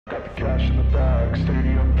Got the cash in the bag,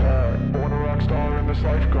 stadium packed. Born a rock star in this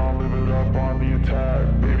life, gonna live it up on the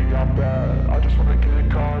attack. Baby, I'm bad, I just wanna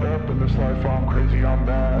get caught up in this life. I'm crazy, I'm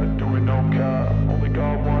mad, doing no cap. Only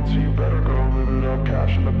God wants you, better go live it up.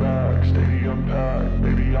 Cash in the bag, stadium packed.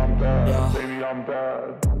 Baby, I'm bad, yeah. Baby, I'm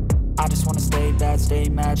bad. I just wanna stay bad, stay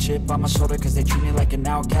mad. Chip on my shoulder cause they treat me like an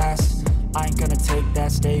outcast. I ain't gonna take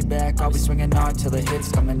that, stay back. I'll be swinging hard till the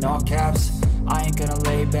hits come in all caps. I ain't gonna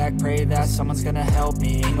lay back, pray that someone's gonna help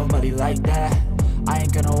me. Ain't nobody like that. I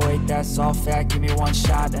ain't gonna wait, that's all fact. Give me one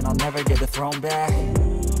shot and I'll never get the throne back.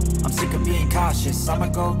 I'm sick of being cautious, I'ma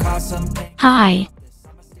go cause something. Hi.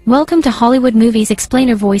 Welcome to Hollywood Movies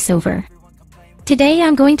Explainer Voiceover. Today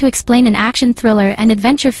I'm going to explain an action thriller and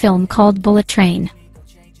adventure film called Bullet Train.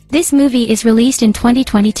 This movie is released in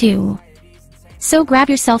 2022. So grab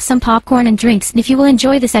yourself some popcorn and drinks, and if you will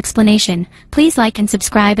enjoy this explanation, please like and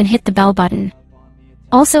subscribe and hit the bell button.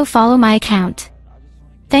 Also follow my account.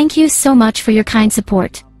 Thank you so much for your kind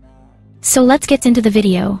support. So let's get into the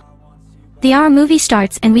video. Our movie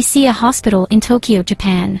starts and we see a hospital in Tokyo,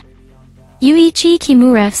 Japan. Yuichi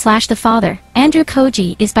Kimura / the father, Andrew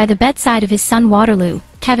Koji, is by the bedside of his son Waterloo,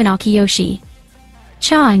 Kevin Akiyoshi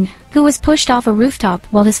Chang, who was pushed off a rooftop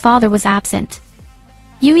while his father was absent.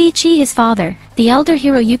 Yuichi, his father, the elder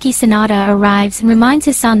Hiroyuki Sanada, arrives and reminds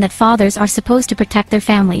his son that fathers are supposed to protect their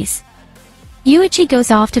families. Yuichi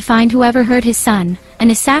goes off to find whoever hurt his son.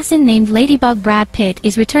 An assassin named Ladybug Brad Pitt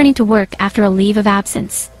is returning to work after a leave of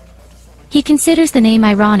absence. He considers the name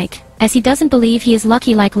ironic, as he doesn't believe he is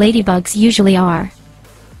lucky like ladybugs usually are.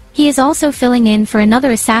 He is also filling in for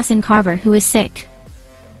another assassin, Carver, who is sick.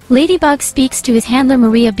 Ladybug speaks to his handler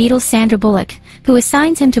Maria Beatles Sandra Bullock, who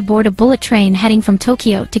assigns him to board a bullet train heading from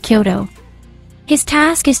Tokyo to Kyoto. His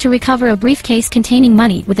task is to recover a briefcase containing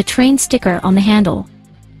money with a train sticker on the handle.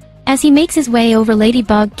 As he makes his way over,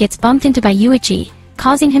 Ladybug gets bumped into by Yuichi,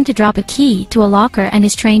 causing him to drop a key to a locker and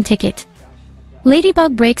his train ticket.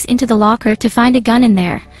 Ladybug breaks into the locker to find a gun in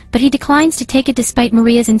there, but he declines to take it despite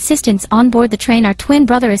Maria's insistence. On board the train are twin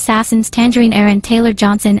brother assassins Tangerine Aaron Taylor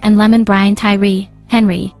Johnson and Lemon Brian Tyree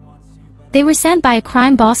Henry. They were sent by a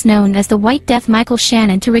crime boss known as the White Death Michael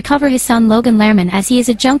Shannon to recover his son Logan Lerman, as he is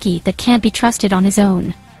a junkie that can't be trusted on his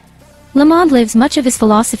own. Lemond lives much of his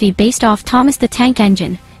philosophy based off Thomas the Tank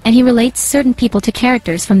Engine, and he relates certain people to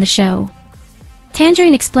characters from the show.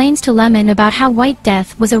 Tangerine explains to Lemon about how White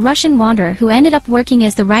Death was a Russian wanderer who ended up working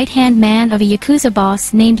as the right-hand man of a Yakuza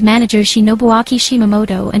boss named manager Shinobuaki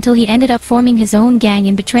Shimamoto until he ended up forming his own gang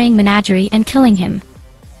and betraying Menagerie and killing him,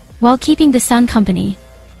 while keeping the son company.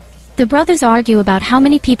 The brothers argue about how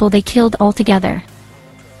many people they killed altogether.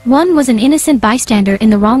 One was an innocent bystander in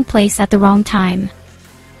the wrong place at the wrong time.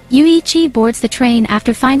 Yuichi boards the train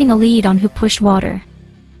after finding a lead on who pushed Water.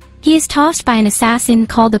 He is tossed by an assassin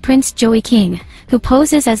called the Prince Joey King, who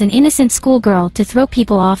poses as an innocent schoolgirl to throw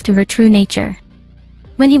people off to her true nature.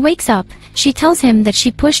 When he wakes up, she tells him that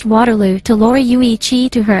she pushed Waterloo to lure Yuichi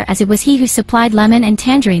to her, as it was he who supplied Lemon and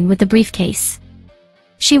Tangerine with the briefcase.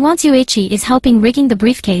 She wants Yuichi is helping rigging the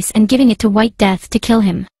briefcase and giving it to White Death to kill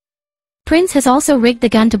him. Prince has also rigged the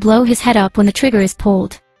gun to blow his head up when the trigger is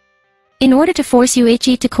pulled. In order to force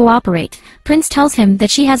Yuichi to cooperate, Prince tells him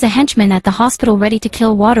that she has a henchman at the hospital ready to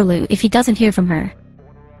kill Waterloo if he doesn't hear from her.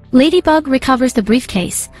 Ladybug recovers the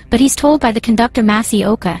briefcase, but he's told by the conductor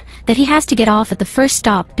Masioka that he has to get off at the first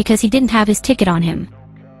stop because he didn't have his ticket on him.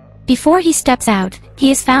 Before he steps out,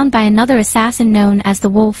 he is found by another assassin known as the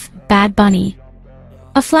Wolf, Bad Bunny.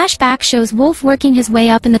 A flashback shows Wolf working his way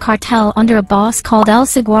up in the cartel under a boss called El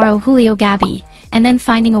Saguaro Julio Gabi, and then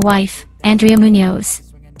finding a wife, Andrea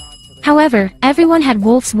Munoz. However, everyone at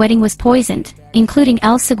Wolf's wedding was poisoned, including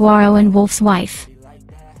El Saguaro and Wolf's wife.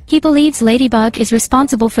 He believes Ladybug is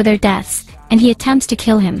responsible for their deaths, and he attempts to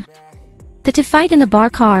kill him. They fight in the bar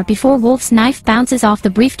car before Wolf's knife bounces off the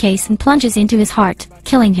briefcase and plunges into his heart,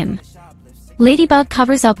 killing him. Ladybug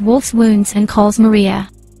covers up Wolf's wounds and calls Maria.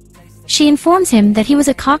 She informs him that he was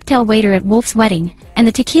a cocktail waiter at Wolf's wedding, and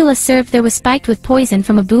the tequila served there was spiked with poison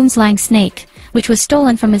from a boomslang snake, which was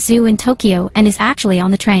stolen from a zoo in Tokyo and is actually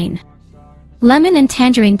on the train. Lemon and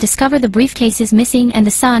Tangerine discover the briefcase is missing and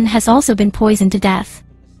the son has also been poisoned to death.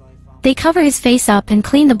 They cover his face up and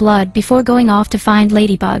clean the blood before going off to find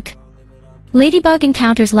Ladybug. Ladybug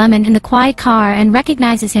encounters Lemon in the quiet car and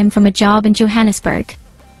recognizes him from a job in Johannesburg.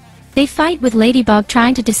 They fight with Ladybug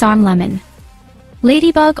trying to disarm Lemon.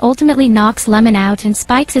 Ladybug ultimately knocks Lemon out and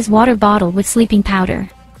spikes his water bottle with sleeping powder.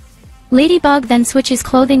 Ladybug then switches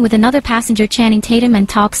clothing with another passenger, Channing Tatum, and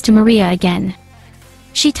talks to Maria again.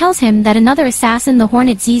 She tells him that another assassin, the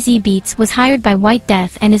Hornet ZZ Beats, was hired by White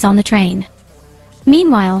Death and is on the train.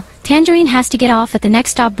 Meanwhile, Tangerine has to get off at the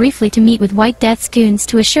next stop briefly to meet with White Death's goons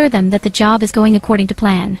to assure them that the job is going according to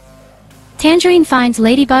plan. Tangerine finds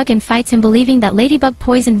Ladybug and fights him, believing that Ladybug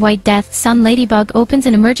poisoned White Death's son. Ladybug opens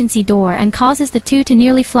an emergency door and causes the two to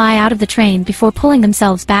nearly fly out of the train before pulling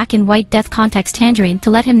themselves back in. White Death contacts Tangerine to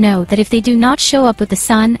let him know that if they do not show up with the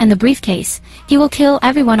son and the briefcase, he will kill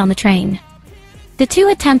everyone on the train. The two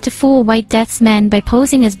attempt to fool White Death's men by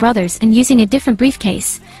posing as brothers and using a different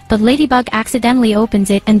briefcase, but Ladybug accidentally opens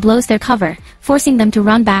it and blows their cover, forcing them to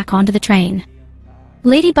run back onto the train.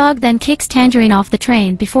 Ladybug then kicks Tangerine off the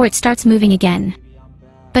train before it starts moving again.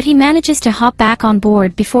 But he manages to hop back on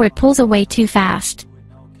board before it pulls away too fast.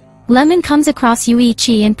 Lemon comes across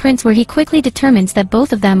Yuichi and Prince, where he quickly determines that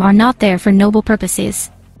both of them are not there for noble purposes.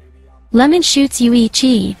 Lemon shoots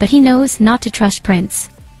Yuichi, but he knows not to trust Prince.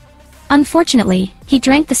 Unfortunately, he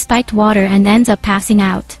drank the spiked water and ends up passing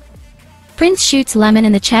out. Prince shoots Lemon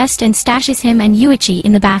in the chest and stashes him and Yuichi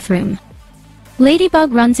in the bathroom.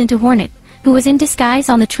 Ladybug runs into Hornet, who was in disguise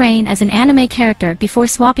on the train as an anime character before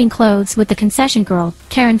swapping clothes with the concession girl,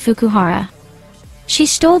 Karen Fukuhara. She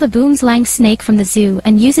stole the boomslang snake from the zoo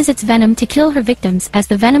and uses its venom to kill her victims, as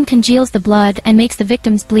the venom congeals the blood and makes the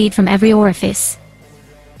victims bleed from every orifice.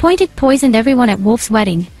 Pointed poisoned everyone at Wolf's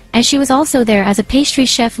wedding, as she was also there as a pastry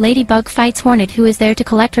chef. Ladybug fights Hornet, who is there to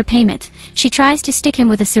collect her payment. She tries to stick him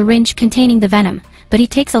with a syringe containing the venom, but he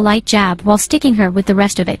takes a light jab while sticking her with the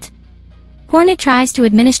rest of it. Hornet tries to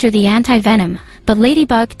administer the anti-venom, but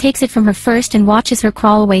Ladybug takes it from her first and watches her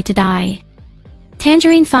crawl away to die.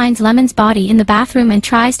 Tangerine finds Lemon's body in the bathroom and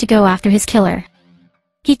tries to go after his killer.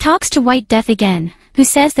 He talks to White Death again, who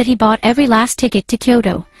says that he bought every last ticket to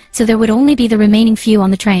Kyoto, so there would only be the remaining few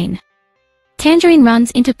on the train. Tangerine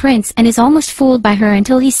runs into Prince and is almost fooled by her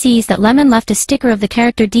until he sees that Lemon left a sticker of the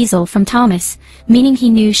character Diesel from Thomas, meaning he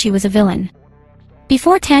knew she was a villain.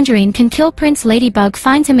 Before Tangerine can kill Prince, Ladybug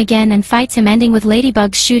finds him again and fights him, ending with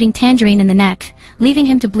Ladybug shooting Tangerine in the neck, leaving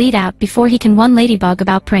him to bleed out before he can warn Ladybug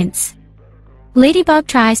about Prince. Ladybug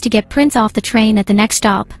tries to get Prince off the train at the next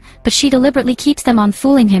stop, but she deliberately keeps them on,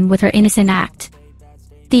 fooling him with her innocent act.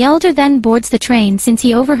 The Elder then boards the train since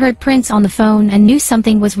he overheard Prince on the phone and knew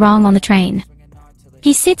something was wrong on the train.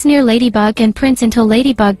 He sits near Ladybug and Prince until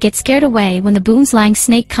Ladybug gets scared away when the boomslang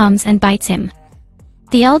snake comes and bites him.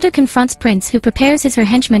 The Elder confronts Prince, who prepares as her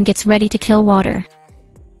henchman gets ready to kill Water.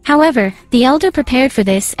 However, the Elder prepared for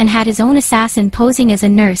this and had his own assassin posing as a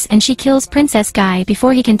nurse, and she kills Princess Guy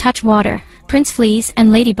before he can touch Water. Prince flees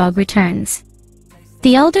and Ladybug returns.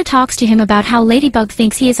 The Elder talks to him about how Ladybug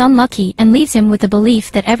thinks he is unlucky and leaves him with the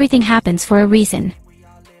belief that everything happens for a reason.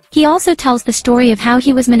 He also tells the story of how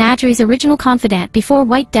he was Menagerie's original confidant before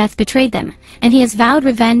White Death betrayed them, and he has vowed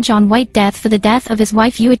revenge on White Death for the death of his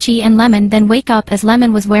wife Yuichi and Lemon. Then wake up as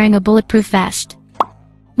Lemon was wearing a bulletproof vest.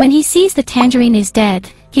 When he sees that Tangerine is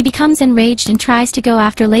dead, he becomes enraged and tries to go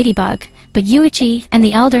after Ladybug, but Yuichi and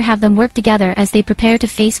the Elder have them work together as they prepare to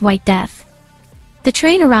face White Death. The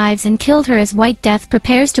train arrives and kills her as White Death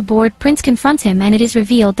prepares to board. Prince confronts him and it is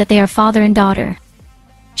revealed that they are father and daughter.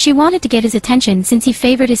 She wanted to get his attention since he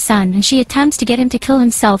favored his son, and she attempts to get him to kill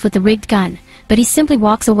himself with the rigged gun, but he simply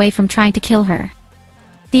walks away from trying to kill her.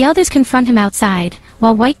 The others confront him outside,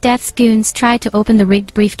 while White Death's goons try to open the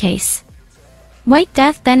rigged briefcase. White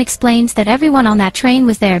Death then explains that everyone on that train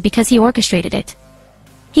was there because he orchestrated it.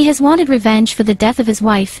 He has wanted revenge for the death of his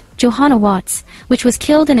wife, Johanna Watts, which was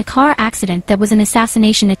killed in a car accident that was an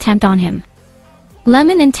assassination attempt on him.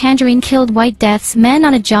 Lemon and Tangerine killed White Death's men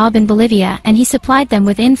on a job in Bolivia, and he supplied them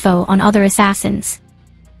with info on other assassins.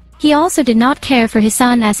 He also did not care for his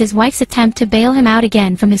son, as his wife's attempt to bail him out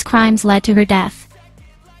again from his crimes led to her death.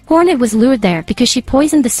 Hornet was lured there because she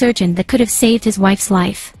poisoned the surgeon that could have saved his wife's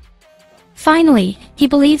life. Finally, he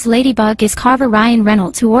believes Ladybug is Carver Ryan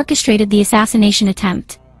Reynolds, who orchestrated the assassination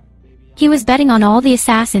attempt. He was betting on all the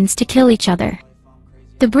assassins to kill each other.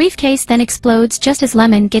 The briefcase then explodes just as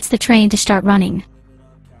Lemon gets the train to start running.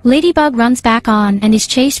 Ladybug runs back on and is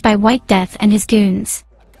chased by White Death and his goons.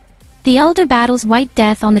 The Elder battles White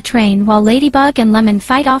Death on the train while Ladybug and Lemon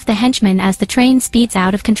fight off the henchmen as the train speeds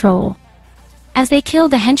out of control. As they kill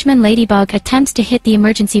the henchman, Ladybug attempts to hit the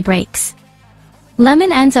emergency brakes.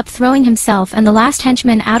 Lemon ends up throwing himself and the last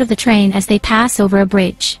henchman out of the train as they pass over a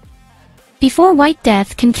bridge. Before White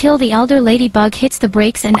Death can kill the Elder, Ladybug hits the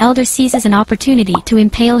brakes and Elder seizes an opportunity to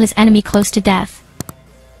impale his enemy close to death.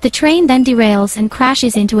 The train then derails and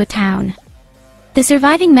crashes into a town. The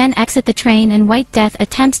surviving men exit the train and White Death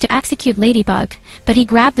attempts to execute Ladybug, but he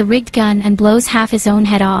grabbed the rigged gun and blows half his own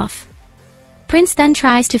head off. Prince then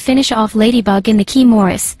tries to finish off Ladybug in the Key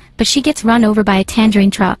Morris, but she gets run over by a Tangerine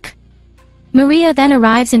truck. Maria then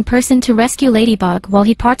arrives in person to rescue Ladybug while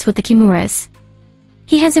he parts with the Kimuras.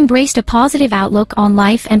 He has embraced a positive outlook on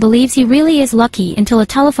life and believes he really is lucky until a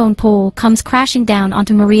telephone pole comes crashing down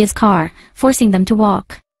onto Maria's car, forcing them to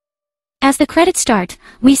walk. As the credits start,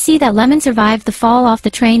 we see that Lemon survived the fall off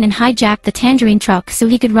the train and hijacked the Tangerine truck so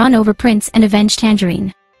he could run over Prince and avenge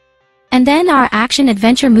Tangerine. And then our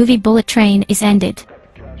action-adventure movie Bullet Train is ended.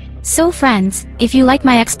 So friends, if you like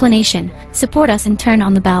my explanation, support us and turn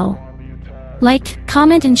on the bell. Like,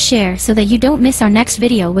 comment and share so that you don't miss our next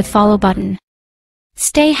video with follow button.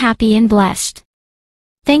 Stay happy and blessed.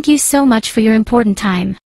 Thank you so much for your important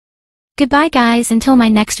time. Goodbye guys until my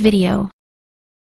next video.